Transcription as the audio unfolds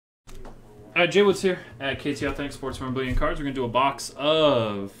Jay Woods here at KTAuthentics Sports Memorabilia and Cards. We're going to do a box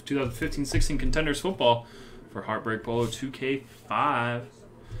of 2015-16 Contenders football for heartbreakpolo2k5. Got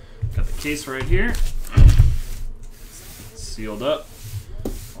the case right here. Sealed up.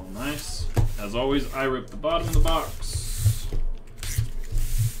 All nice. As always, I ripped the bottom of the box.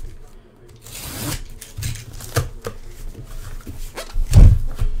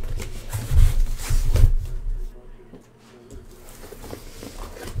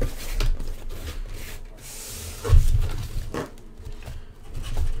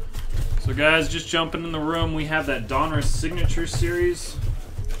 So guys, just jumping in the room, we have that Donruss Signature Series.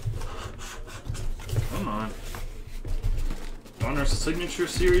 Come on. Donruss Signature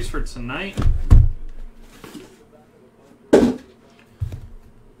Series for tonight. So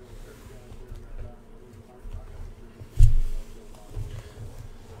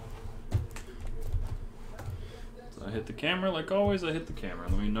I hit the camera like always, I hit the camera.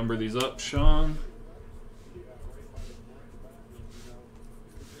 Let me number these up, Sean.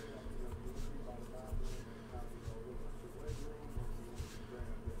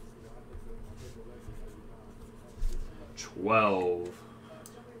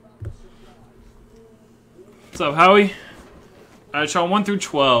 What's up, Howie? Alright, Sean, 1 through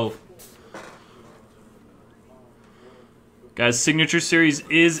 12. Guys, Signature Series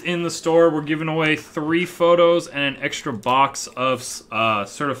is in the store. We're giving away 3 photos and an extra box of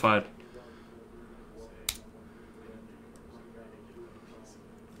certified.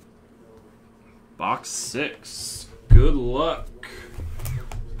 Box 6. Good luck.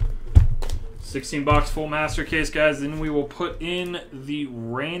 16 box full master case, guys. Then we will put in the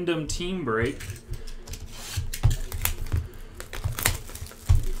random team break.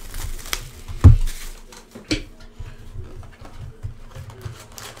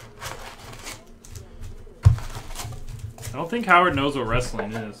 I don't think Howard knows what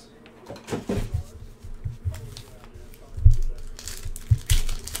wrestling is.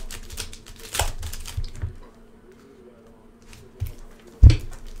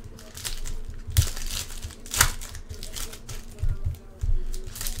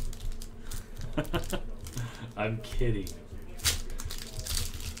 I'm kidding.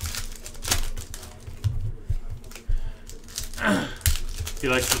 He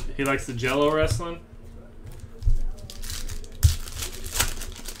likes the Jello wrestling.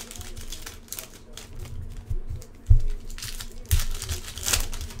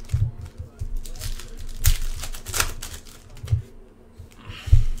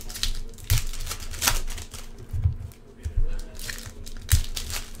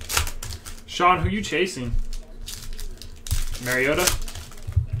 Sean, who you chasing? Mariota?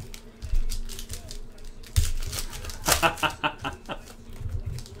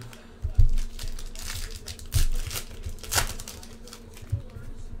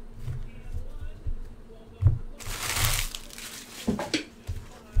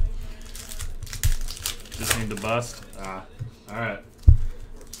 Just need the bust? Ah, alright.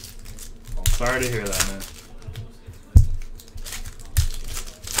 Well, sorry to hear that, man.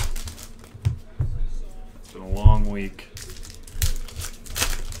 It's been a long week.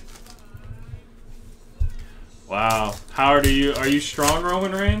 Wow. Howard, are you strong,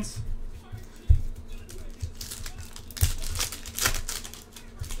 Roman Reigns?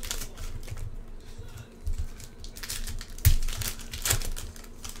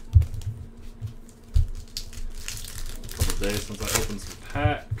 A couple days since I opened some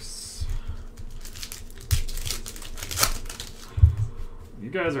packs. You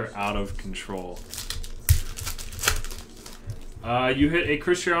guys are out of control. You hit a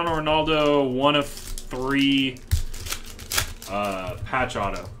Cristiano Ronaldo 1 of 3 patch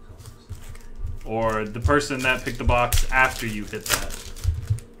auto, or the person that picked the box after you hit that.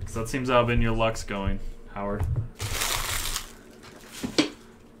 So that seems to have been your luck's going, Howard.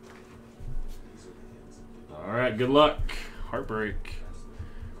 All right, good luck. Heartbreak.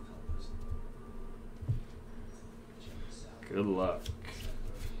 Good luck.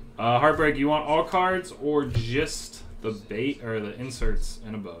 Heartbreak. You want all cards or just the bait or the inserts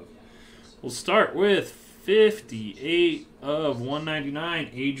and above? We'll start with 58 of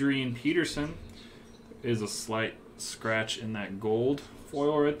 199. Adrian Peterson. Is a slight scratch in that gold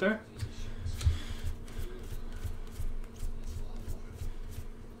foil right there.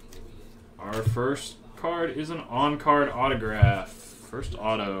 Our first card is an on-card autograph. First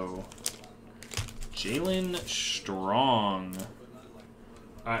auto. Jalen Strong.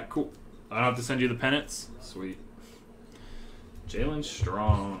 Alright, cool. I don't have to send you the pennants? Sweet. Jalen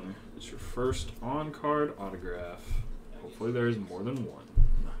Strong. It's your first on-card autograph. Hopefully there's more than one.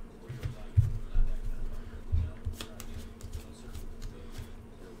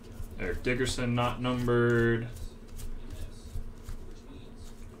 Eric Dickerson, not numbered.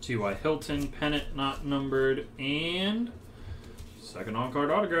 T.Y. Hilton, pennant, not numbered. And second on-card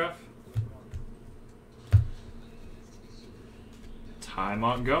autograph. Ty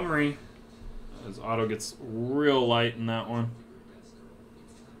Montgomery. His auto gets real light in that one.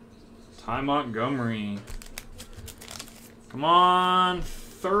 Ty Montgomery. Come on,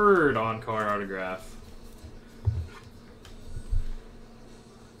 third on-card autograph.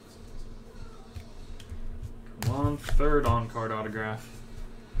 Come on, third on-card autograph.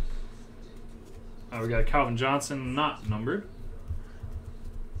 We got Calvin Johnson, not numbered.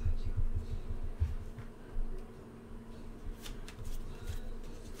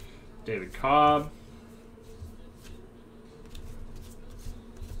 David Cobb.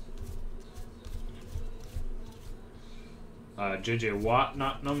 J.J. Watt,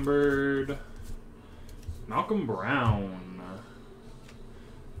 not numbered. Malcolm Brown.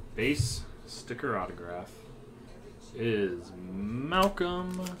 Base sticker autograph is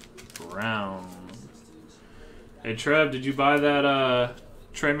Malcolm Brown. Hey Trev, did you buy that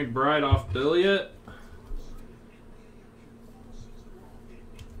Trey McBride off Bill yet?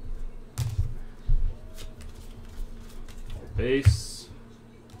 Base.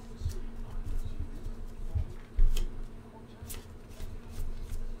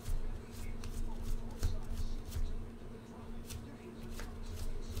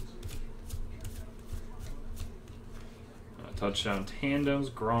 Touchdown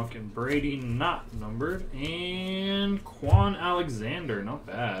tandems, Gronk and Brady, not numbered. And Quan Alexander, not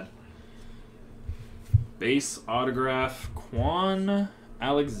bad. Base autograph, Quan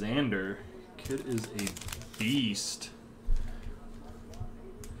Alexander. Kid is a beast.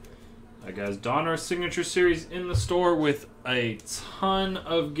 Alright guys, Donruss Signature Series in the store with a ton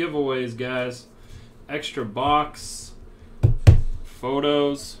of giveaways, guys. Extra box,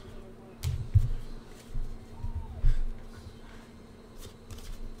 photos.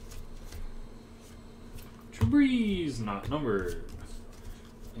 Breeze, not numbered.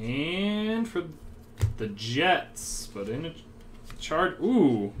 And for the Jets, but in a chart,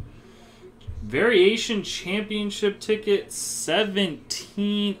 ooh, variation championship ticket,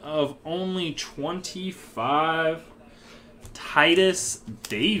 17 of only 25. Titus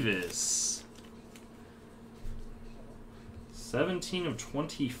Davis, 17 of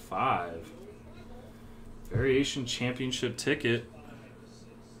 25. Variation championship ticket,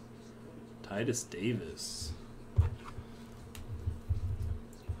 Titus Davis.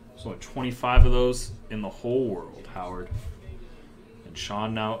 There's only 25 of those in the whole world, Howard. And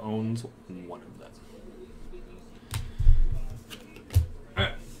Sean now owns one of them.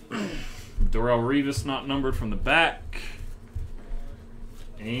 Alright. Darrelle Revis, not numbered from the back.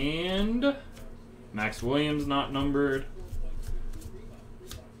 And Max Williams, not numbered.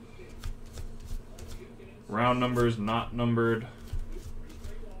 Round numbers, not numbered.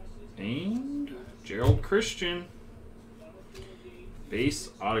 And Gerald Christian. Base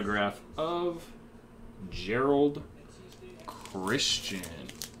autograph of Gerald Christian.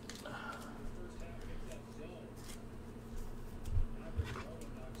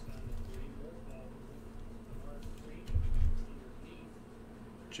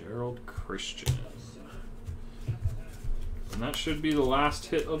 Gerald Christian. And that should be the last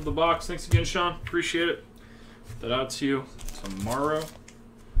hit of the box. Thanks again, Sean. Appreciate it. Put that out to you tomorrow.